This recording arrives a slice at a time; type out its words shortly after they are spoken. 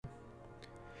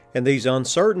In these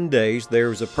uncertain days,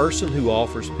 there is a person who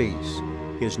offers peace.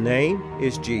 His name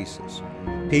is Jesus.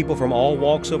 People from all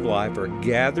walks of life are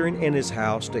gathering in His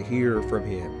house to hear from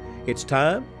Him. It's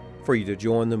time for you to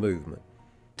join the movement.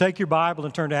 Take your Bible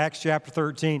and turn to Acts chapter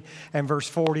 13 and verse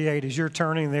 48. As you're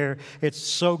turning there, it's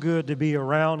so good to be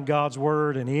around God's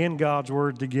Word and in God's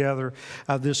Word together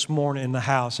this morning in the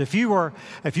house. If you were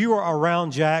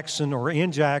around Jackson or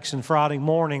in Jackson Friday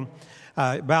morning,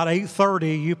 about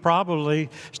 8:30, you probably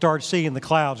started seeing the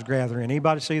clouds gathering.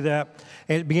 Anybody see that?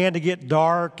 It began to get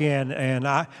dark, and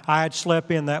I had slept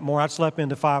in that morning. I'd slept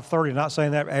into 5:30. Not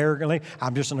saying that arrogantly.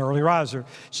 I'm just an early riser.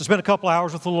 So spent a couple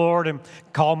hours with the Lord and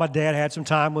called my dad, had some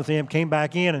time with him, came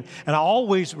back in. And I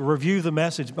always review the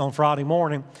message on Friday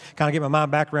morning, kind of get my mind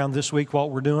back around this week,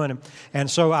 what we're doing. And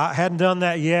so I hadn't done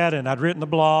that yet, and I'd written the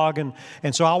blog, and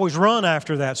so I always run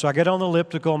after that. So I get on the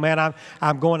elliptical. Man,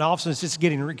 I'm going off since it's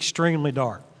getting extremely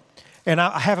dark. And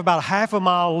I have about a half a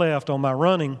mile left on my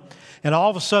running, and all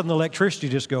of a sudden the electricity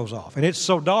just goes off. And it's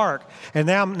so dark. And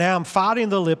now I'm fighting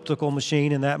the elliptical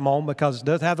machine in that moment because it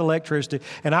doesn't have the electricity.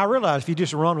 And I realize if you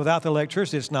just run without the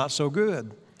electricity, it's not so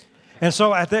good. And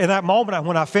so in that moment,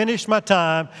 when I finished my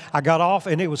time, I got off,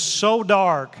 and it was so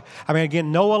dark. I mean,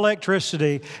 again, no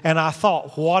electricity. And I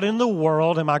thought, what in the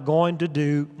world am I going to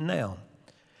do now?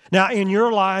 Now, in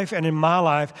your life and in my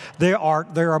life, there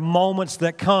are moments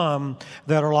that come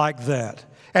that are like that.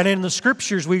 And in the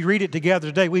Scriptures, we read it together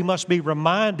today, we must be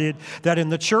reminded that in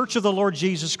the church of the Lord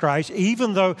Jesus Christ,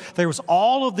 even though there was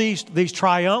all of these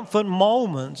triumphant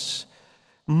moments,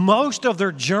 most of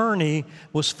their journey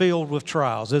was filled with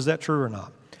trials. Is that true or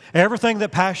not? Everything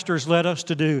that pastors led us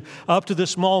to do up to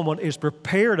this moment is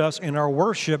prepared us in our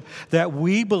worship that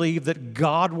we believe that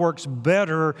God works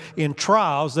better in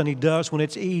trials than He does when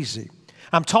it's easy.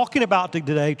 I'm talking about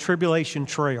today Tribulation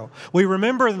Trail. We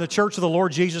remember in the Church of the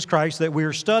Lord Jesus Christ that we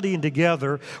are studying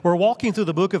together. We're walking through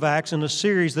the book of Acts in a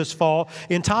series this fall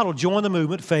entitled Join the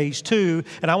Movement Phase 2.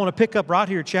 And I want to pick up right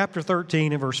here, chapter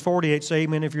 13 and verse 48. Say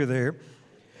amen if you're there.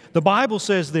 The Bible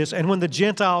says this, and when the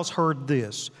Gentiles heard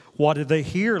this, what did they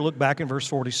hear? Look back in verse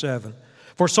 47.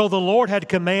 For so the Lord had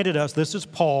commanded us, this is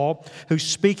Paul who's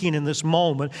speaking in this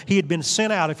moment. He had been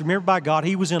sent out, if you remember by God,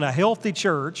 he was in a healthy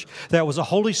church that was a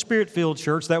Holy Spirit-filled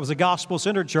church, that was a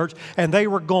gospel-centered church, and they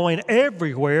were going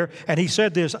everywhere. And he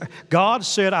said this, God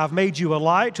said, I've made you a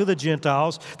light to the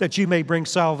Gentiles that you may bring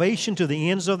salvation to the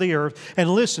ends of the earth. And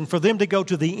listen, for them to go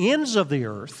to the ends of the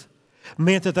earth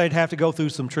meant that they'd have to go through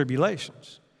some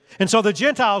tribulations. And so the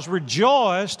Gentiles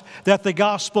rejoiced that the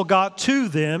gospel got to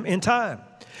them in time.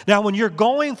 Now, when you're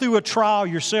going through a trial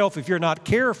yourself, if you're not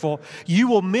careful, you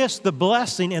will miss the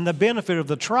blessing and the benefit of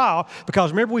the trial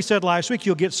because remember we said last week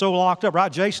you'll get so locked up,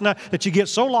 right, Jason, that you get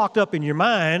so locked up in your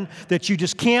mind that you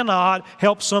just cannot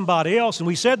help somebody else. And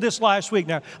we said this last week.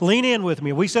 Now, lean in with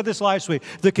me. We said this last week.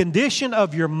 The condition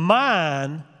of your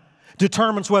mind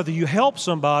determines whether you help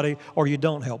somebody or you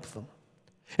don't help them.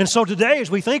 And so today,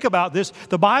 as we think about this,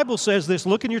 the Bible says this,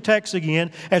 look in your text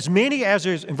again, as many as,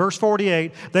 in verse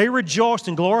 48, they rejoiced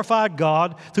and glorified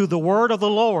God through the word of the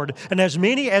Lord, and as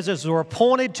many as were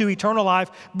appointed to eternal life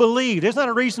believed. Isn't that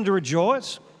a reason to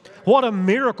rejoice? What a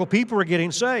miracle, people were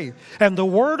getting saved. And the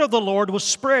word of the Lord was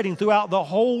spreading throughout the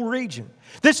whole region.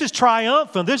 This is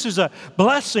triumphant. This is a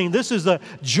blessing. This is a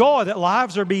joy that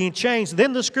lives are being changed.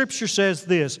 Then the Scripture says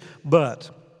this,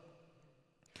 But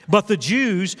the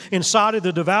Jews incited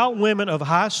the devout women of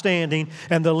high standing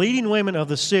and the leading women of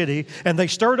the city, and they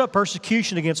stirred up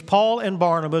persecution against Paul and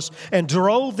Barnabas and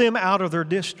drove them out of their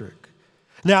district.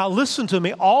 Now, listen to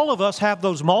me. All of us have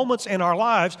those moments in our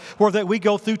lives where that we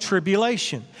go through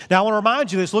tribulation. Now, I want to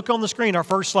remind you this. Look on the screen, our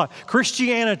first slide.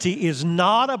 Christianity is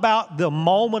not about the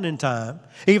moment in time,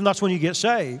 even that's when you get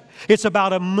saved. It's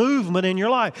about a movement in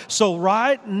your life. So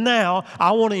right now,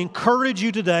 I want to encourage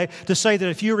you today to say that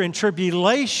if you're in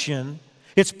tribulation,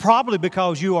 it's probably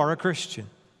because you are a Christian.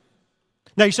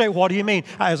 Now you say, what do you mean?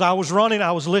 As I was running,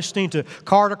 I was listening to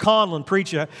Carter Conlon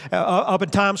preach up in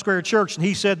Times Square Church, and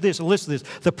he said this, and listen to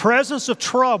this, the presence of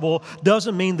trouble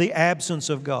doesn't mean the absence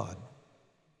of God.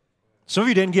 Some of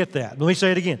you didn't get that. Let me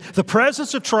say it again. The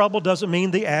presence of trouble doesn't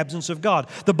mean the absence of God.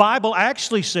 The Bible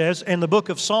actually says in the book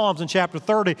of Psalms in chapter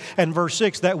 30 and verse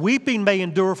 6 that weeping may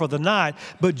endure for the night,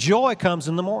 but joy comes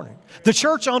in the morning. The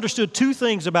church understood two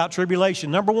things about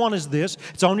tribulation. Number one is this.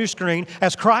 It's on your screen.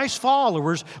 As Christ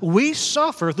followers, we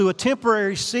suffer through a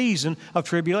temporary season of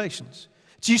tribulations.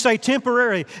 So you say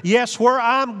temporary. Yes, where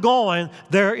I'm going,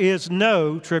 there is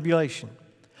no tribulation.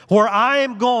 Where I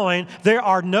am going, there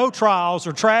are no trials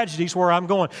or tragedies where I'm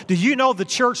going. Do you know the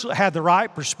church had the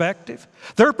right perspective?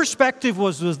 Their perspective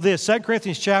was this, 2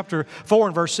 Corinthians chapter 4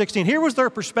 and verse 16. Here was their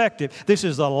perspective. This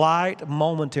is a light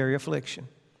momentary affliction.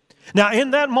 Now,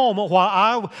 in that moment,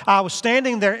 while I was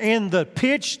standing there in the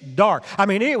pitch dark, I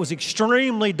mean, it was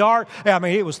extremely dark. I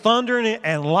mean, it was thundering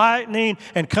and lightning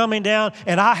and coming down,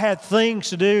 and I had things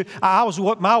to do.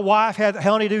 My wife had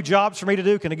honeydew jobs for me to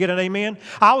do. Can I get an amen?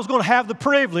 I was going to have the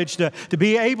privilege to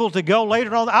be able to go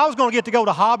later on. I was going to get to go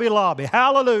to Hobby Lobby.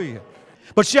 Hallelujah.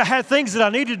 But I had things that I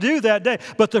needed to do that day.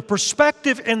 But the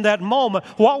perspective in that moment,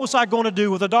 what was I going to do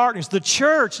with the darkness? The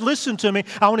church, listen to me,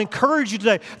 I want to encourage you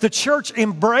today. The church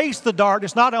embraced the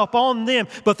darkness, not upon them,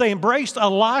 but they embraced a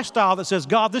lifestyle that says,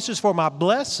 God, this is for my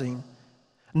blessing,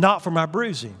 not for my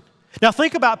bruising. Now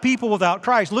think about people without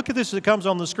Christ. Look at this as it comes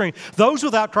on the screen. Those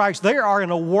without Christ, they are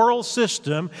in a world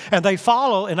system and they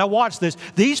follow, and I watch this,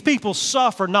 these people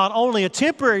suffer not only a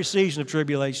temporary season of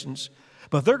tribulations,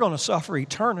 but they're going to suffer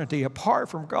eternity apart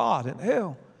from God in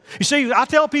hell. You see, I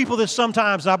tell people this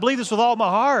sometimes, and I believe this with all my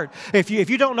heart. If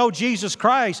you don't know Jesus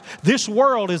Christ, this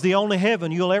world is the only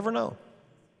heaven you'll ever know.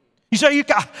 You say,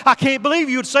 I can't believe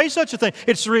you would say such a thing.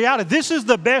 It's the reality. This is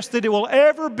the best that it will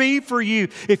ever be for you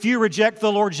if you reject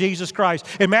the Lord Jesus Christ.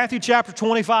 In Matthew chapter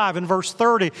 25 and verse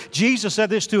 30, Jesus said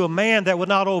this to a man that would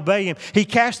not obey him. He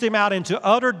cast him out into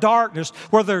utter darkness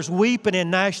where there's weeping and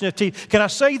gnashing of teeth. Can I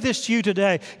say this to you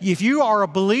today? If you are a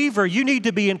believer, you need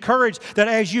to be encouraged that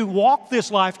as you walk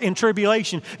this life in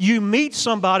tribulation, you meet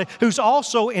somebody who's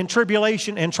also in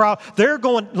tribulation and trial.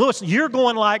 Listen, you're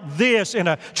going like this in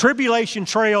a tribulation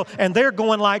trail, and they're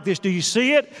going like this. Do you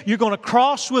see it? You're going to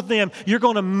cross with them. You're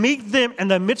going to meet them in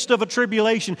the midst of a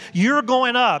tribulation. You're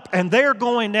going up and they're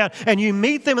going down, and you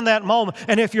meet them in that moment.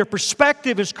 And if your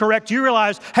perspective is correct, you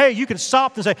realize, hey, you can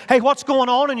stop and say, hey, what's going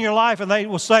on in your life? And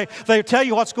they'll tell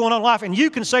you what's going on in life. And you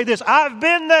can say this, I've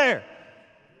been there.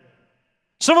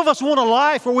 Some of us want a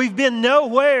life where we've been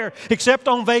nowhere except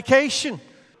on vacation.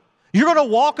 You're going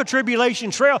to walk a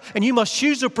tribulation trail, and you must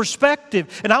choose a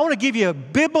perspective. And I want to give you a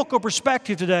biblical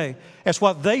perspective today as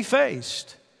what they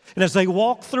faced. And as they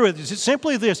walk through it, it's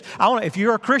simply this. If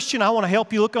you're a Christian, I want to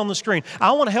help you. Look on the screen.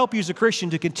 I want to help you as a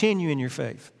Christian to continue in your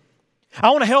faith. I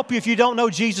want to help you, if you don't know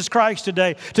Jesus Christ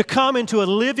today, to come into a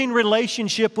living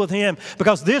relationship with Him,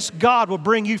 because this God will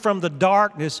bring you from the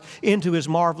darkness into His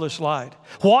marvelous light.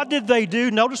 What did they do?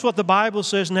 Notice what the Bible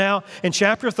says now in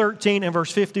chapter 13 and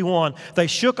verse 51. They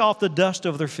shook off the dust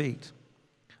of their feet.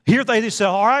 Here they said,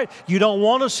 all right, you don't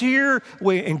want us here.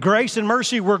 In grace and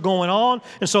mercy, we're going on.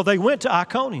 And so they went to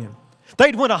Iconium.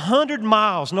 They'd went 100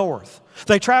 miles north.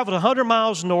 They traveled 100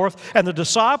 miles north, and the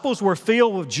disciples were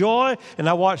filled with joy. And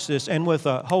now watch this, and with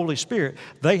the Holy Spirit,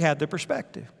 they had the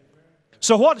perspective.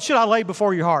 So what should I lay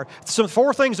before your heart? Some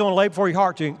 4 things I want to lay before your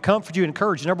heart to comfort you and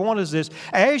encourage you. Number 1 is this.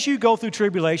 As you go through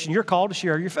tribulation, you're called to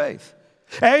share your faith.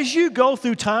 As you go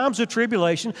through times of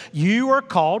tribulation, you are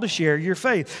called to share your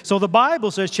faith. So the Bible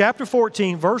says, chapter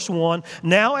 14, verse 1,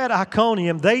 now at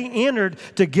Iconium, they entered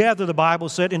together, the Bible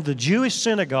said, into the Jewish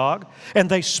synagogue, and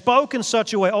they spoke in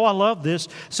such a way, I love this,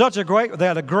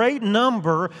 that a great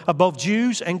number of both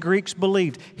Jews and Greeks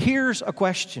believed. Here's a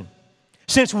question.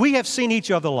 Since we have seen each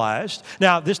other last,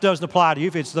 now this doesn't apply to you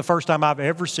if it's the first time I've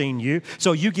ever seen you,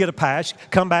 so you get a pass.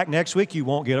 Come back next week, you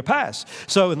won't get a pass.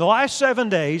 So in the last 7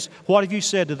 days, what have you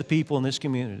said to the people in this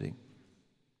community?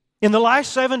 In the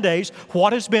last 7 days,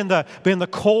 what has been the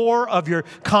core of your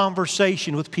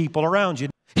conversation with people around you?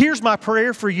 Here's my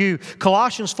prayer for you,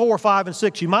 Colossians 4, 5, and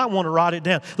 6. You might want to write it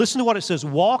down. Listen to what it says,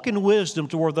 walk in wisdom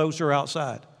toward those who are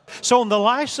outside. So in the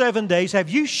last 7 days, have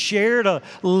you shared a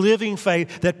living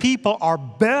faith that people are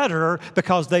better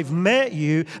because they've met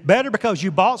you, better because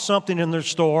you bought something in their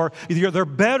store, they're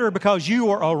better because you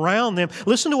are around them?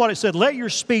 Listen to what it said, let your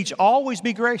speech always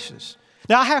be gracious.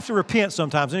 Now, I have to repent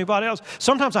sometimes. Anybody else?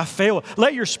 Sometimes I fail.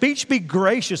 Let your speech be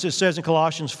gracious, it says in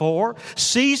Colossians 4.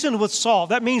 Seasoned with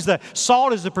salt. That means that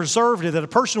salt is the preservative, that a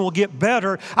person will get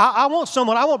better. I want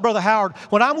Brother Howard.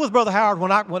 When I'm with Brother Howard,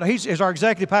 when he's our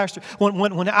executive pastor,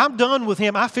 when I'm done with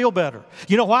him, I feel better.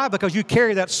 You know why? Because you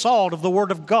carry that salt of the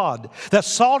Word of God. That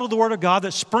salt of the Word of God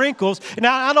that sprinkles.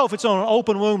 Now, I know if it's on an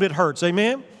open wound, it hurts.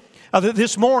 Amen?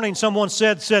 This morning, someone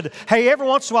said, hey, every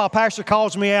once in a while, Pastor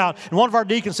calls me out. And one of our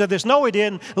deacons said this. No, he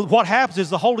didn't. What happens is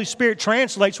the Holy Spirit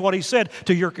translates what he said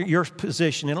to your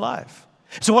position in life.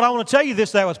 So what I want to tell you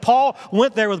that was Paul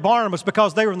went there with Barnabas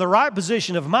because they were in the right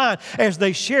position of mind as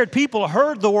they shared. People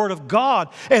heard the Word of God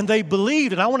and they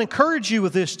believed. And I want to encourage you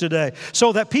with this today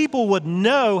so that people would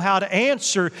know how to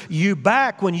answer you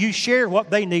back when you share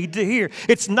what they need to hear.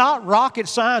 It's not rocket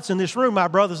science in this room, my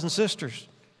brothers and sisters.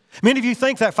 Many of you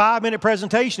think that 5-minute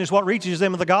presentation is what reaches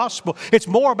them in the gospel. It's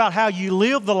more about how you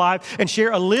live the life and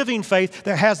share a living faith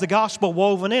that has the gospel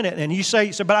woven in it. And you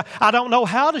say, but I don't know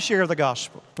how to share the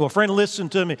gospel. Well, friend, listen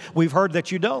to me. We've heard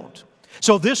that you don't.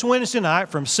 So this Wednesday night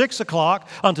from 6 o'clock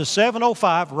until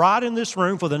 7:05, right in this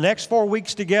room for the next 4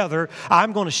 weeks together,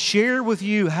 I'm going to share with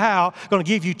you I'm going to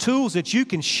give you tools that you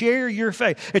can share your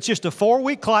faith. It's just a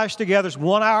 4-week class together. It's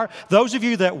 1 hour. Those of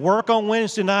you that work on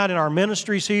Wednesday night in our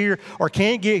ministries here or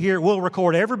can't get here, we'll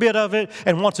record every bit of it.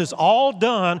 And once it's all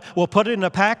done, we'll put it in a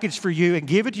package for you and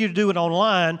give it to you to do it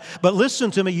online. But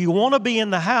listen to me, you want to be in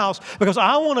the house because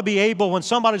I want to be able, when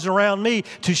somebody's around me,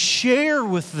 to share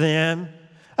with them.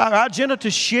 Jenna,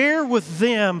 to share with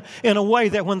them in a way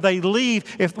that when they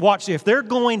leave, if they're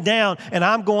going down and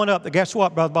I'm going up, guess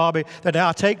what, Brother Bobby? That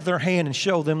I take their hand and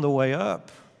show them the way up.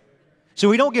 So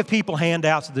we don't give people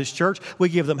handouts at this church. We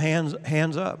give them hands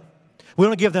up. We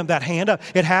don't give them that hand up.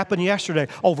 It happened yesterday.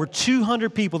 Over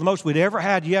 200 people, the most we'd ever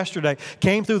had yesterday,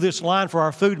 came through this line for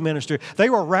our food ministry. They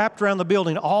were wrapped around the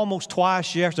building almost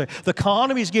twice yesterday. The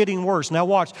economy's getting worse. Now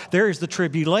watch, there is the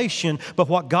tribulation, but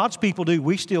what God's people do,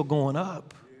 we still going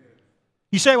up.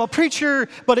 You say, well, preacher,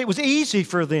 but it was easy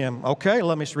for them. Okay,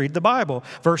 let me read the Bible.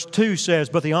 Verse 2 says,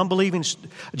 but the unbelieving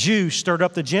Jews stirred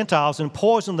up the Gentiles and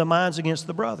poisoned the minds against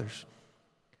the brothers.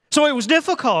 So it was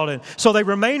difficult. And so they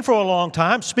remained for a long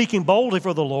time, speaking boldly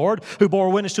for the Lord, who bore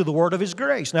witness to the word of His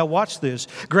grace. Now watch this.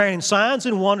 Granting signs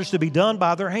and wonders to be done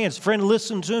by their hands. Friend,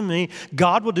 listen to me.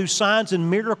 God will do signs and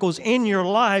miracles in your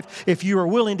life if you are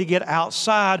willing to get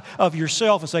outside of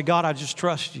yourself and say, God, I just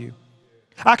trust you.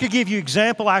 I could give you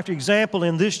example after example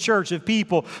in this church of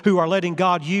people who are letting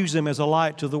God use them as a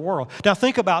light to the world. Now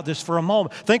think about this for a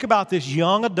moment. Think about this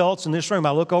young adults in this room.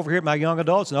 I look over here at my young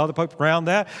adults and other people around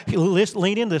that.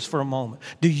 Lean in this for a moment.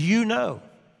 Do you know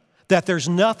that there's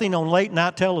nothing on late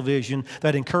night television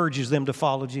that encourages them to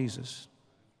follow Jesus?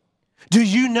 Do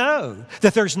you know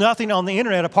that there's nothing on the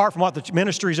internet apart from what the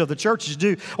ministries of the churches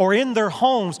do or in their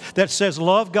homes that says,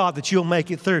 love God, that you'll make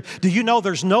it through? Do you know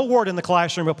there's no word in the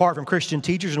classroom apart from Christian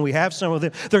teachers, and we have some of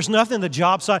them? There's nothing in the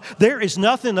job site. There is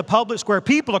nothing in the public square.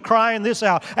 People are crying this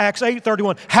out. Acts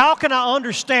 8:31. How can I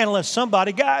understand unless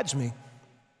somebody guides me?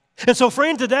 And so,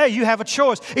 friend, today you have a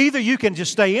choice. Either you can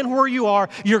just stay in where you are.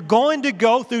 You're going to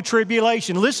go through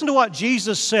tribulation. Listen to what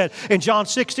Jesus said in John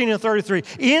 16:33.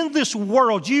 In this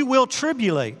world you will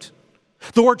tribulate.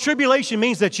 The word tribulation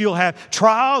means that you'll have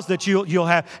trials, that you'll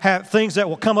have things that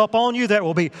will come up on you, that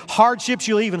will be hardships,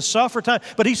 you'll even suffer time.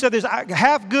 But He said this,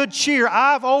 have good cheer,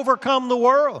 I've overcome the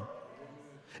world.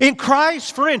 In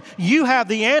Christ, friend, you have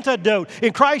the antidote.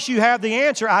 In Christ, you have the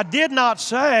answer. I did not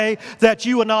say that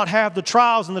you would not have the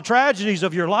trials and the tragedies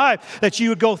of your life, that you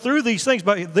would go through these things,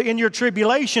 but in your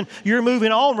tribulation, you're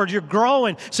moving onward, you're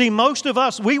growing. See, most of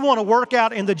us, we want to work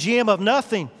out in the gym of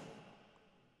nothing.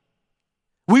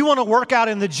 We want to work out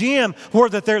in the gym where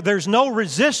there's no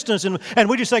resistance, and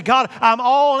we just say, God, I'm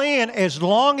all in as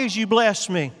long as you bless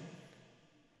me.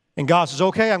 And God says,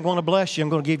 okay, I'm going to bless you. I'm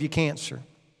going to give you cancer.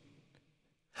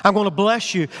 I'm going to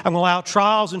bless you. I'm going to allow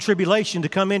trials and tribulation to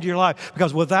come into your life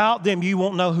because without them, you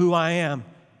won't know who I am.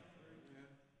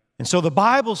 And so the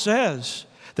Bible says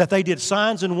that they did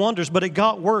signs and wonders, but it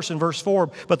got worse in verse 4.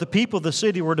 But the people of the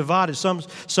city were divided. Some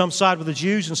side with the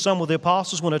Jews and some with the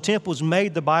apostles. When a temple was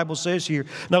made, the Bible says here,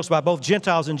 notice by both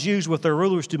Gentiles and Jews with their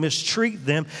rulers to mistreat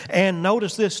them. And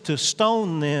notice this, to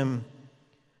stone them.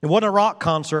 It wasn't a rock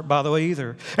concert, by the way,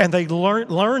 either. And they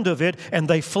learned of it, and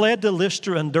they fled to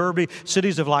Lystra and Derbe,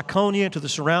 cities of Lycaonia, to the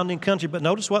surrounding country. But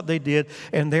notice what they did,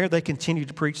 and there they continued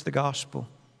to preach the gospel.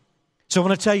 So I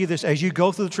want to tell you this, as you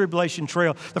go through the tribulation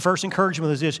trail, the first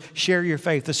encouragement is this, share your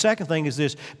faith. The second thing is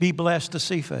this, be blessed to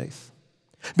see faith.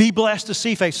 Be blessed to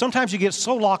see faith. Sometimes you get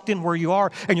so locked in where you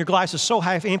are, and your glass is so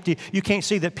half empty, you can't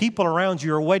see that people around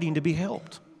you are waiting to be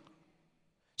helped.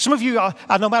 Some of you,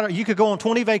 no matter, you could go on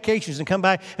 20 vacations and come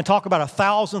back and talk about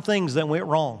 1,000 things that went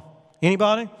wrong.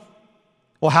 Anybody?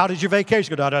 Well, how did your vacation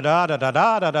go?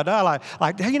 Da-da-da-da-da-da-da-da-da.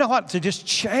 Like, hey, you know what? To just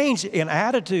change in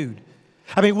attitude.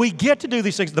 I mean, we get to do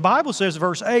these things. The Bible says,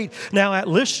 verse 8, now at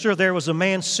Lystra there was a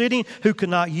man sitting who could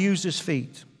not use his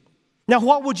feet. Now,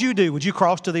 what would you do? Would you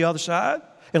cross to the other side?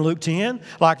 In Luke 10,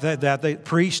 like that the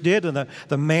priest did and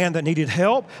the man that needed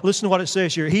help. Listen to what it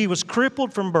says here. He was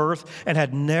crippled from birth and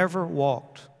had never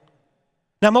walked.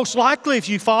 Now, most likely, if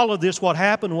you followed this, what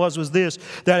happened was this,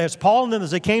 that as Paul and them,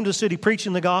 as they came to the city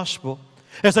preaching the gospel,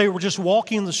 as they were just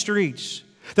walking the streets,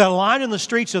 that line in the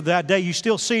streets of that day, you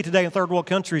still see today in third world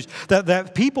countries,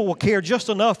 that people will care just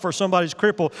enough for somebody's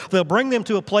cripple. They'll bring them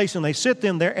to a place and they sit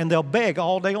them there and they'll beg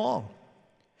all day long.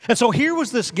 And so here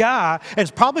was this guy,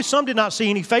 and probably some did not see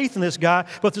any faith in this guy,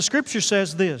 but the Scripture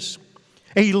says this,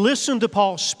 And he listened to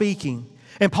Paul speaking.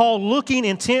 And Paul looking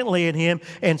intently at him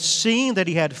and seeing that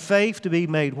he had faith to be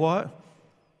made what?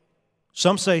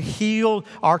 Some say healed.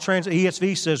 Our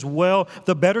ESV says well.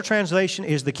 The better translation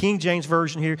is the King James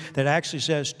Version here that actually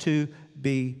says to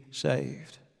be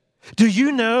saved. Do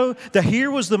you know that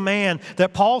here was the man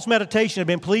that Paul's meditation had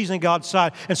been pleasing in God's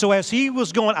sight? And so as he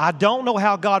was going, I don't know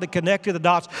how God had connected the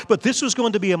dots, but this was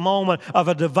going to be a moment of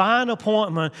a divine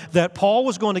appointment that Paul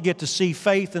was going to get to see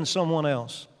faith in someone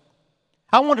else.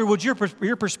 I wonder, would your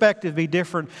perspective be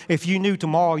different if you knew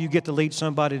tomorrow you get to lead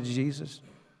somebody to Jesus?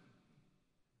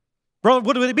 Brother,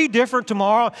 would it be different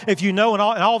tomorrow if you know in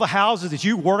all the houses that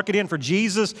you work it in for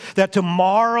Jesus, that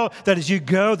tomorrow, that as you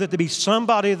go, that there be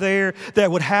somebody there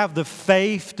that would have the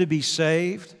faith to be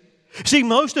saved? See,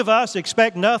 most of us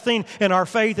expect nothing in our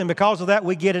faith, and because of that,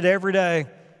 we get it every day.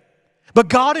 But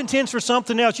God intends for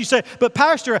something else. You say, but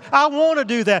Pastor, I want to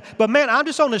do that. But man, I'm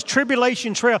just on this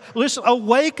tribulation trail. Listen,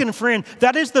 awaken, friend.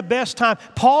 That is the best time.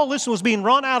 Paul, listen, was being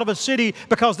run out of a city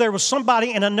because there was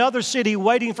somebody in another city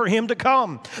waiting for him to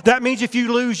come. That means if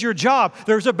you lose your job,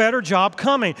 there's a better job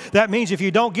coming. That means if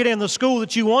you don't get in the school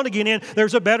that you want to get in,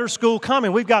 there's a better school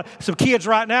coming. We've got some kids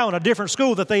right now in a different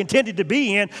school that they intended to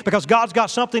be in because God's got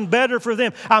something better for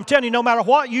them. I'm telling you, no matter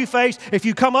what you face, if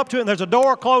you come up to it and there's a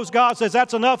door closed, God says,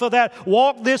 that's enough of that.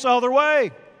 Walk this other way.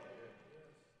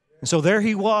 And so there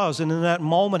he was, and in that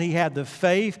moment he had the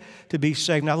faith to be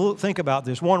saved. Now look, think about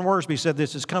this. Warren Wiersbe said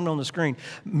this, it's coming on the screen.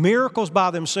 Miracles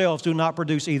by themselves do not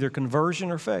produce either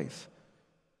conversion or faith.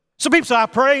 Some people say, I'm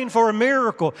praying for a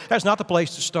miracle. That's not the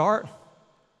place to start.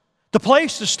 The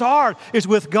place to start is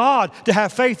with God, to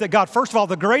have faith that God, first of all,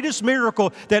 the greatest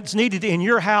miracle that's needed in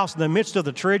your house in the midst of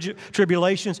the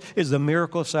tribulations is the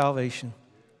miracle of salvation.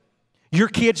 Your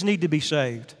kids need to be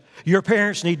saved. Your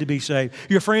parents need to be saved.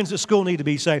 Your friends at school need to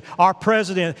be saved. Our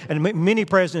president and many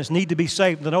presidents need to be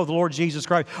saved to know the Lord Jesus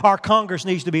Christ. Our Congress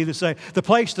needs to be the same. The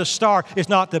place to start is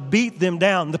not to beat them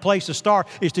down. The place to start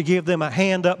is to give them a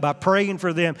hand up by praying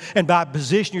for them and by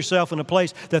positioning yourself in a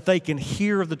place that they can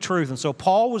hear the truth. And so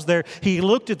Paul was there. He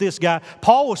looked at this guy.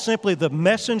 Paul was simply the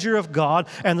messenger of God.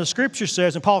 And the Scripture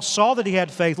says, and Paul saw that he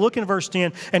had faith. Look in verse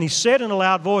 10. And he said in a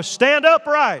loud voice, stand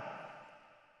upright.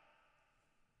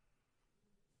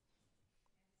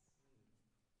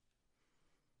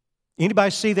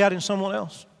 Anybody see that in someone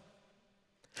else?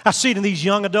 I see it in these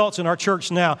young adults in our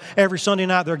church now. Every Sunday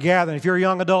night they're gathering. If you're a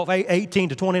young adult, 18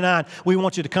 to 29, we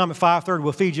want you to come at 5:30.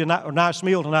 We'll feed you a nice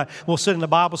meal tonight. We'll sit in the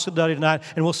Bible study tonight,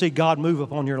 and we'll see God move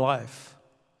upon your life.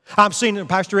 I'm seeing it,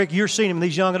 Pastor Rick, you're seeing them,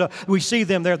 these young adults. We see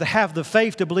them there that have the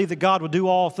faith to believe that God would do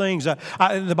all things.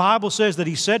 The Bible says that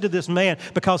he said to this man,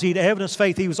 because he had evidenced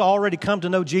faith, he was already come to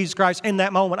know Jesus Christ in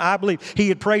that moment. I believe he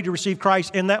had prayed to receive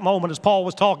Christ in that moment as Paul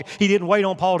was talking. He didn't wait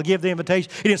on Paul to give the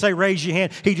invitation. He didn't say, raise your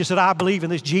hand. He just said, I believe in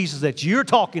this Jesus that you're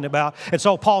talking about. And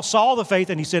so Paul saw the faith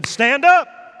and he said, stand up.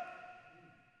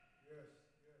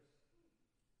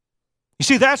 You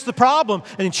see, that's the problem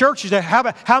in churches.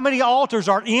 How many altars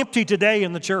are empty today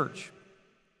in the church?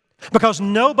 Because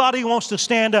nobody wants to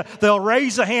stand up. They'll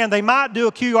raise a hand. They might do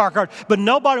a QR card, but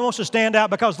nobody wants to stand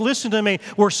out because, listen to me,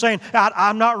 we're saying,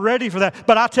 I'm not ready for that.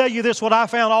 But I tell you this, what I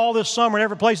found all this summer in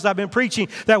every place I've been preaching,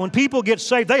 that when people get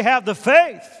saved, they have the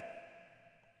faith.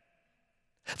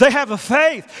 They have a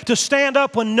faith to stand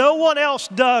up when no one else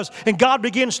does, and God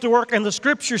begins to work. And the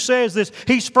Scripture says this,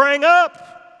 he sprang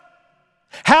up.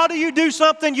 How do you do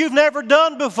something you've never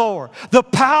done before? The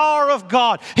power of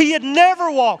God. He had never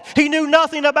walked. He knew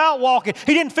nothing about walking.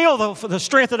 He didn't feel the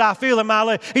strength that I feel in my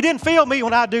leg. He didn't feel me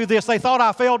when I do this. They thought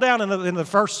I fell down in the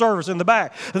first service in the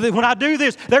back. When I do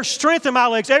this, there's strength in my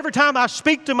legs. Every time I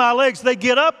speak to my legs, they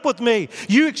get up with me.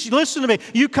 You listen to me.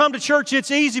 You come to church,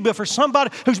 it's easy, but for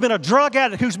somebody who's been a drug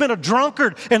addict, who's been a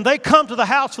drunkard, and they come to the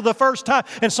house for the first time,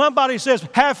 and somebody says,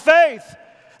 have faith.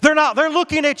 They're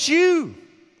looking at you.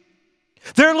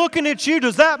 They're looking at you.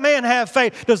 Does that man have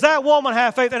faith? Does that woman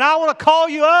have faith? And I want to call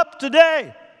you up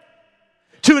today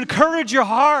to encourage your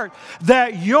heart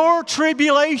that your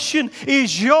tribulation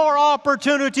is your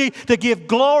opportunity to give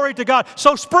glory to God.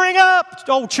 So spring up,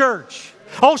 old church.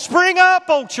 Oh, spring up,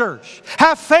 old church.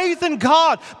 Have faith in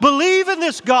God. Believe in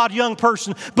this God, young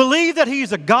person. Believe that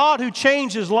He's a God who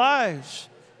changes lives.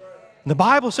 And the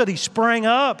Bible said he sprang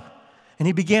up and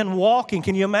he began walking.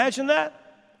 Can you imagine that?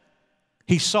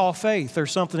 He saw faith.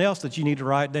 There's something else that you need to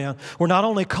write down. We're not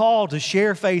only called to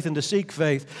share faith and to seek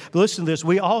faith, but listen to this,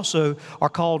 we also are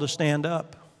called to stand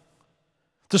up.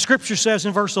 The Scripture says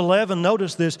in verse 11,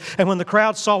 notice this, and when the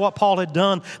crowd saw what Paul had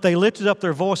done, they lifted up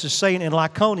their voices saying in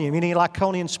Lycaonia, meaning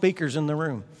Lycaonian speakers in the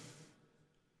room.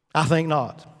 I think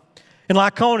not. In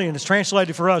Lycaonian, it's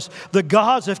translated for us, the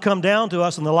gods have come down to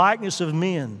us in the likeness of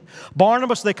men.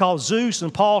 Barnabas they called Zeus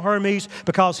and Paul Hermes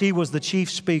because he was the chief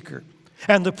speaker.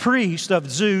 And the priest of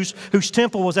Zeus, whose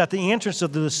temple was at the entrance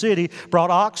of the city,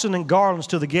 brought oxen and garlands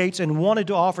to the gates and wanted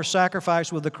to offer sacrifice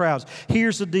with the crowds.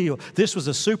 Here's the deal. This was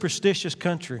a superstitious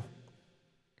country.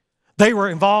 They were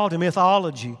involved in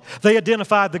mythology. They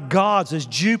identified the gods as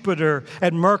Jupiter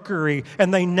and Mercury,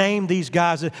 and they named these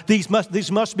guys. These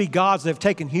must be gods that have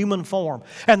taken human form.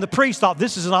 And the priest thought,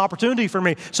 this is an opportunity for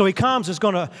me. So he comes, is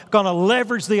going to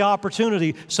leverage the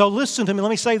opportunity. So listen to me. Let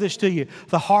me say this to you.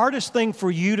 The hardest thing for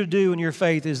you to do in your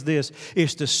faith is this,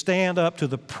 is to stand up to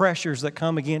the pressures that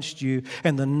come against you.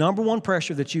 And the number one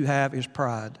pressure that you have is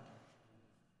pride.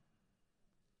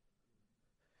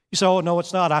 You say, oh, no,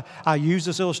 it's not. I used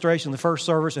this illustration in the first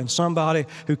service, and somebody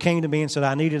who came to me and said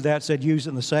I needed that said use it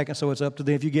in the second, so it's up to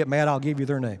them. If you get mad, I'll give you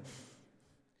their name.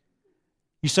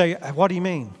 You say, what do you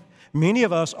mean? Many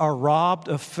of us are robbed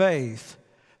of faith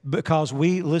because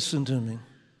listen to me,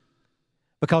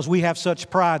 because we have such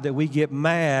pride that we get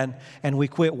mad and we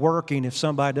quit working if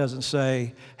somebody doesn't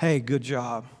say, hey, good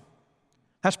job.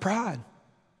 That's pride.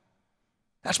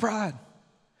 That's pride.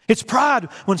 It's pride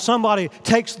when somebody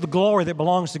takes the glory that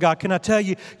belongs to God. Can I tell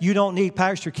you, you don't need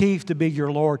Pastor Keith to be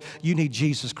your Lord. You need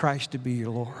Jesus Christ to be your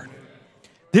Lord.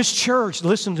 This church,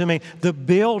 listen to me, the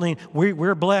building,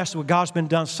 we're blessed with God's been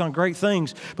done some great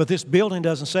things, but this building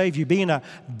doesn't save you. Being a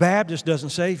Baptist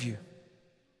doesn't save you.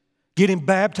 Getting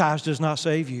baptized does not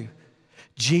save you.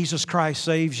 Jesus Christ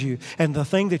saves you. And the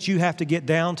thing that you have to get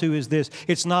down to is this.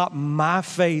 It's not my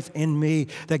faith in me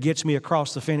that gets me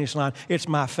across the finish line. It's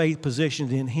my faith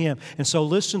positioned in Him. And so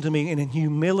listen to me. And in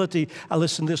humility, I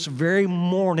listened this very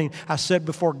morning. I said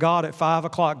before God at 5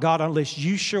 o'clock, God, unless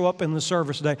you show up in the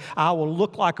service today, I will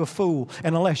look like a fool.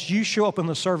 And unless you show up in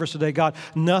the service today, God,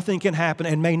 nothing can happen.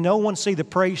 And may no one see the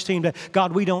praise team today.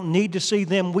 God, we don't need to see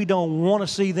them. We don't want to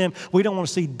see them. We don't want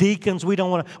to see deacons. We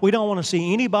don't want to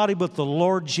see anybody but the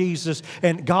Lord Jesus.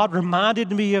 And God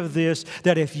reminded me of this,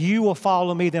 that if you will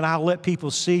follow me, then I'll let people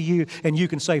see you, and you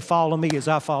can say, follow me as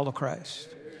I follow Christ.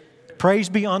 Praise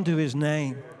be unto His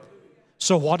name.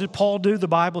 So what did Paul do? The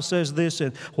Bible says this,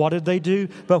 and what did they do?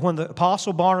 But when the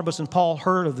apostle Barnabas and Paul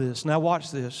heard of this, now watch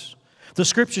this. The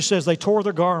scripture says they tore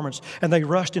their garments and they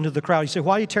rushed into the crowd. He said,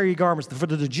 why do you tear your garments? For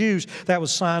the Jews, that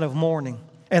was a sign of mourning.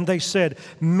 And they said,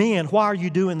 men, why are you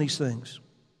doing these things?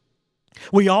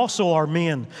 We also are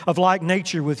men of like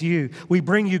nature with you. We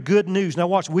bring you good news. Now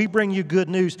watch, we bring you good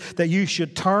news that you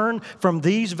should turn from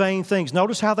these vain things.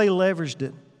 Notice how they leveraged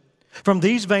it. From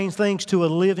these vain things to a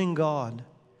living God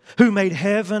who made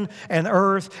heaven and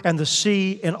earth and the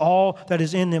sea and all that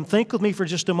is in them. Think with me for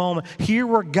just a moment. Here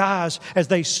were guys, as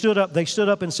they stood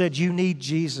up and said, you need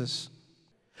Jesus.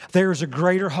 There is a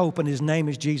greater hope, and His name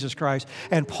is Jesus Christ.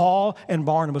 And Paul and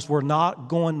Barnabas were not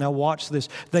going, now watch this,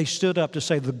 they stood up to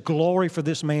say the glory for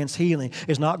this man's healing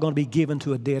is not going to be given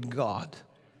to a dead God.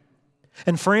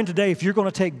 And friend, today, if you're going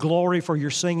to take glory for your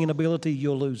singing ability,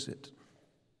 you'll lose it.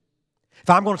 If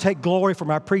I'm going to take glory for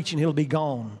my preaching, it'll be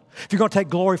gone. If you're going to take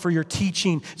glory for your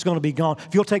teaching, it's going to be gone.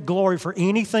 If you'll take glory for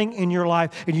anything in your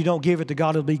life and you don't give it to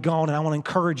God, it'll be gone. And I want to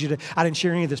encourage you to, I didn't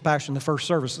share any of this, Pastor, in the first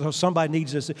service. So somebody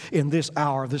needs this in this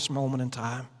hour, this moment in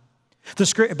time.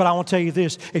 But I want to tell you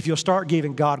this, if you'll start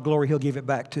giving God glory, He'll give it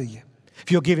back to you.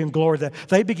 If you'll give Him glory, that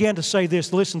they began to say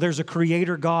this, listen, there's a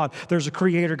creator God. There's a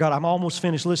creator God. I'm almost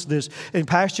finished. Listen to this. In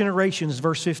past generations,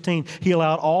 verse 15, He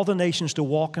allowed all the nations to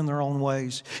walk in their own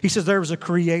ways. He says there was a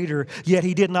creator, yet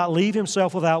He did not leave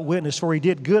Himself without witness, for He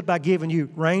did good by giving you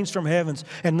rains from heavens.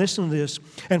 And listen to this,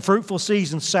 and fruitful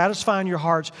seasons, satisfying your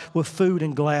hearts with food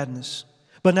and gladness.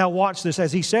 But now watch this.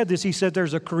 As He said this, He said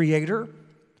there's a creator.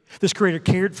 This Creator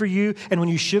cared for you, and when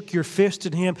you shook your fist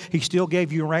at Him, He still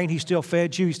gave you rain. He still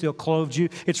fed you. He still clothed you.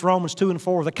 It's Romans 2 and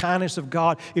 4. The kindness of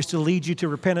God is to lead you to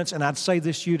repentance, and I'd say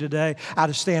this to you today. I'd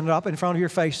just stand up in front of your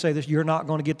face and say this, you're not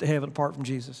going to get to heaven apart from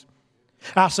Jesus.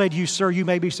 I say to you, sir, you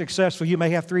may be successful. You may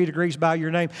have 3 degrees by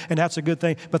your name, and that's a good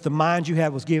thing. But the mind you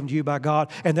have was given to you by God,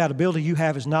 and that ability you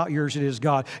have is not yours, it is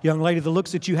God. Young lady, the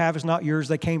looks that you have is not yours.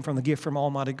 They came from the gift from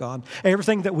Almighty God.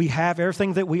 Everything that we have,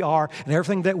 everything that we are, and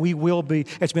everything that we will be,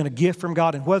 it's been a gift from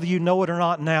God. And whether you know it or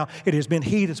not now, it has been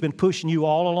He that's been pushing you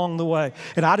all along the way.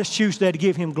 And I just choose today to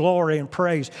give Him glory and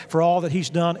praise for all that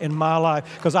He's done in my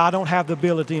life, because I don't have the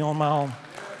ability on my own.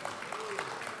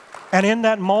 And in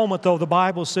that moment, though, the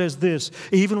Bible says this,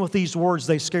 even with these words,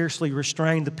 they scarcely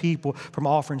restrained the people from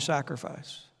offering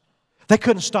sacrifice. They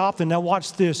couldn't stop them. Now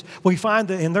watch this. We find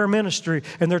that in their ministry,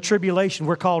 in their tribulation,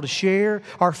 we're called to share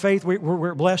our faith.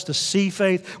 We're blessed to see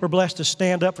faith. We're blessed to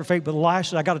stand up for faith. But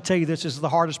lastly, I got to tell you, this is the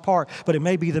hardest part, but it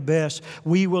may be the best.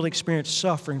 We will experience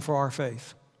suffering for our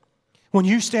faith. When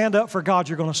you stand up for God,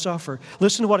 you're going to suffer.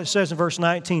 Listen to what it says in verse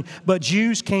 19. But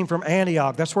Jews came from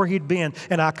Antioch, that's where he'd been,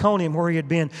 and Iconium, where he had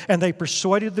been, and they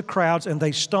persuaded the crowds, and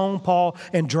they stoned Paul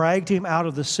and dragged him out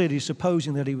of the city,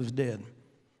 supposing that he was dead.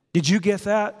 Did you get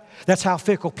that? That's how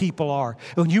fickle people are.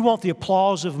 When you want the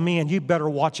applause of men, you better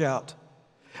watch out.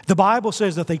 The Bible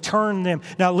says that they turned them.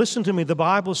 Now listen to me. The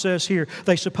Bible says here,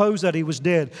 they supposed that he was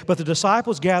dead. But the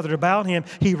disciples gathered about him.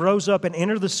 He rose up and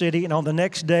entered the city, and on the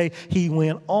next day he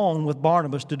went on with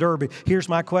Barnabas to Derbe. Here's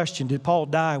my question. Did Paul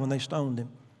die when they stoned him?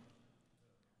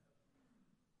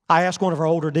 I asked one of our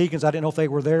older deacons. I didn't know if they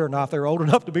were there or not, if they were old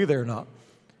enough to be there or not.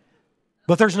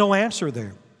 But there's no answer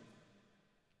there.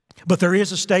 But there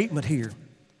is a statement here.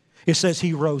 It says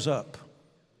he rose up.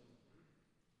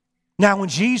 Now, when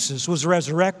Jesus was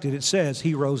resurrected, it says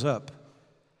he rose up.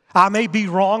 I may be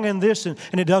wrong in this, and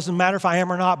it doesn't matter if I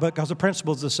am or not, because the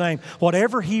principle is the same.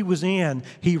 Whatever he was in,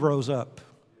 he rose up.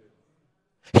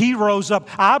 He rose up.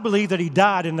 I believe that he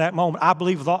died in that moment. I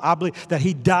believe that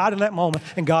he died in that moment.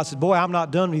 And God said, boy, I'm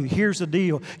not done with you. Here's the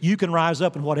deal. You can rise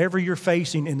up in whatever you're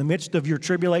facing in the midst of your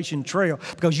tribulation trail,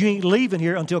 because you ain't leaving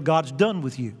here until God's done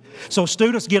with you. So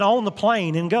students, get on the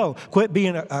plane and go. Quit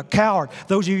being a coward.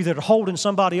 Those of you that are holding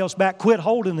somebody else back, quit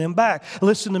holding them back.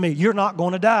 Listen to me. You're not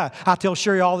going to die. I tell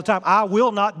Sherry all the time, I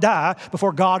will not die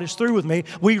before God is through with me.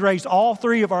 We raised all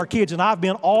three of our kids, and I've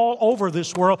been all over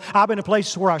this world. I've been in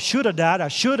places where I should have died. I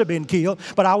should have been killed,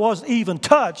 but I wasn't even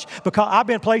touched, because I've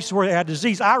been places where they had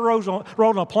disease. I rode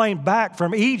on a plane back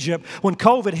from Egypt when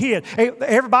COVID hit.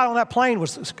 Everybody on that plane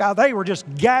they were just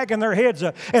gagging their heads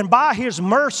up. And by His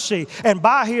mercy and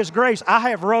by His grace,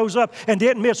 I have rose up and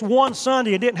didn't miss one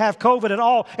Sunday and didn't have COVID at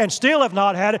all, and still have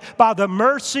not had it, by the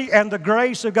mercy and the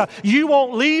grace of God. You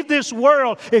won't leave this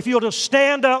world if you'll just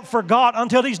stand up for God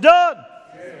until He's done.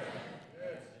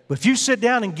 But if you sit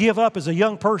down and give up as a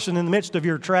young person in the midst of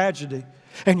your tragedy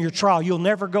and your trial, you'll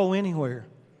never go anywhere.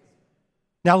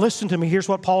 Now listen to me. Here's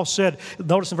what Paul said.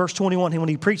 Notice in verse 21, when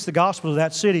he preached the gospel to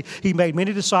that city, he made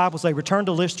many disciples. They returned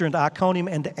to Lystra and to Iconium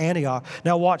and to Antioch.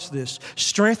 Now watch this.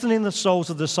 Strengthening the souls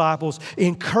of the disciples,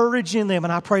 encouraging them,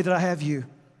 and I pray that I have you,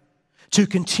 to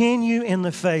continue in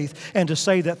the faith, and to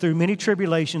say that through many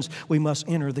tribulations we must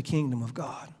enter the kingdom of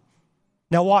God.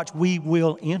 Now watch, we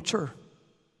will enter.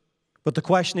 But the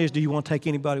question is, do you want to take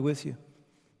anybody with you?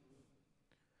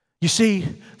 You see,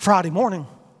 Friday morning,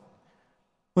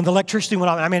 when the electricity went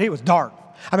on, it was dark.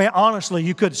 Honestly,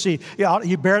 you could see,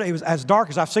 it was as dark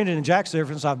as I've seen it in Jackson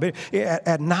ever since I've been,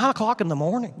 at 9 o'clock in the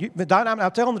morning.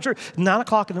 I'm telling the truth, 9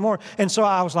 o'clock in the morning. And so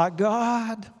I was like,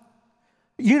 God,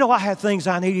 I had things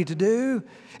I needed to do.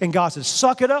 And God said,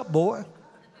 suck it up, boy.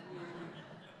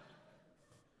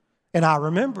 And I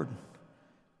remembered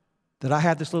that I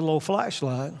had this little old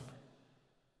flashlight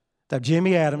that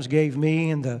Jimmy Adams gave me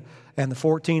and the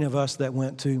 14 of us that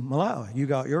went to Malawi. You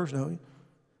got yours, don't you?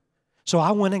 So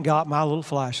I went and got my little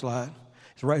flashlight.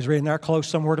 It's right in there close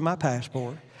somewhere to my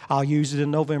passport. I'll use it in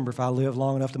November if I live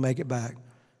long enough to make it back.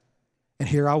 And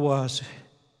here I was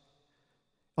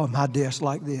on my desk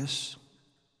like this.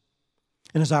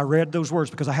 And as I read those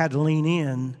words, because I had to lean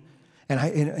in,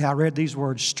 and I read these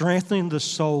words, strengthening the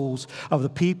souls of the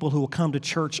people who will come to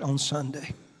church on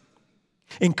Sunday,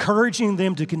 encouraging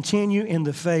them to continue in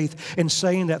the faith, and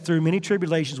saying that through many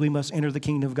tribulations we must enter the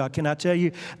kingdom of God. Can I tell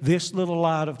you, this little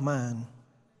light of mine,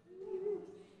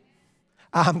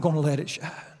 I'm going to let it shine.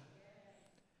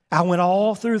 I went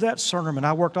all through that sermon.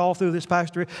 I worked all through this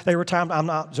pastor. There were times, I'm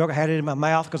not joking, I had it in my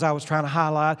mouth because I was trying to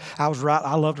highlight. I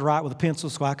love to write with a pencil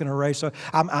so I can erase. So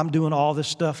I'm doing all this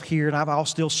stuff here, and I was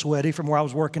still sweaty from where I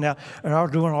was working out. And I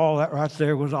was doing all that right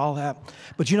there with all that.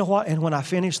 But you know what? And when I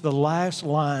finished the last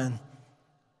line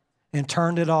and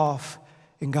turned it off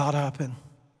and got up, and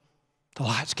the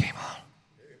lights came on.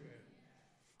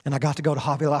 And I got to go to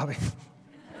Hobby Lobby.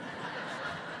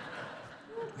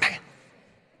 Man.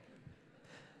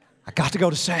 I got to go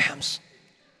to Sam's.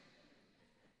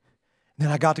 Then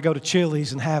I got to go to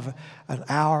Chili's and have an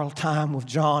hour time with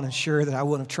John and Sherry that I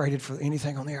wouldn't have traded for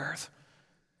anything on the earth.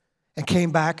 And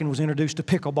came back and was introduced to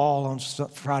pickleball on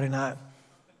Friday night.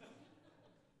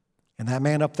 And that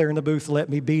man up there in the booth let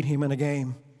me beat him in a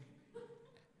game.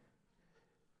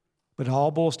 But it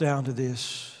all boils down to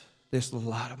this little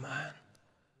light of mine.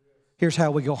 Here's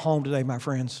how we go home today, my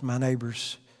friends, my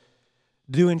neighbors.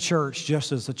 Doing church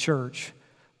just as the church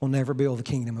will never build the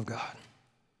kingdom of God.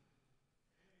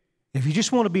 If you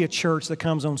just want to be a church that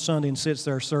comes on Sunday and sits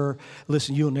there, sir,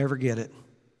 listen, you'll never get it.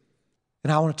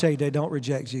 And I want to tell you today, don't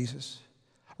reject Jesus.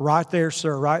 Right there,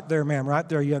 sir, right there, ma'am, right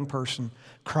there, young person.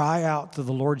 Cry out to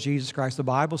the Lord Jesus Christ. The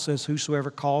Bible says, whosoever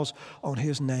calls on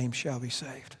His name shall be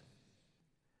saved.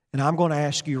 And I'm going to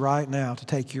ask you right now to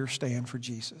take your stand for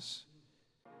Jesus.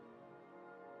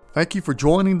 Thank you for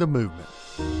joining the movement.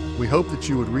 We hope that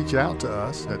you would reach out to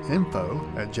us at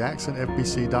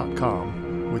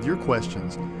info@jacksonfbc.com with your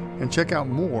questions and check out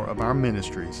more of our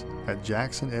ministries at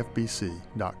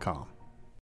jacksonfbc.com.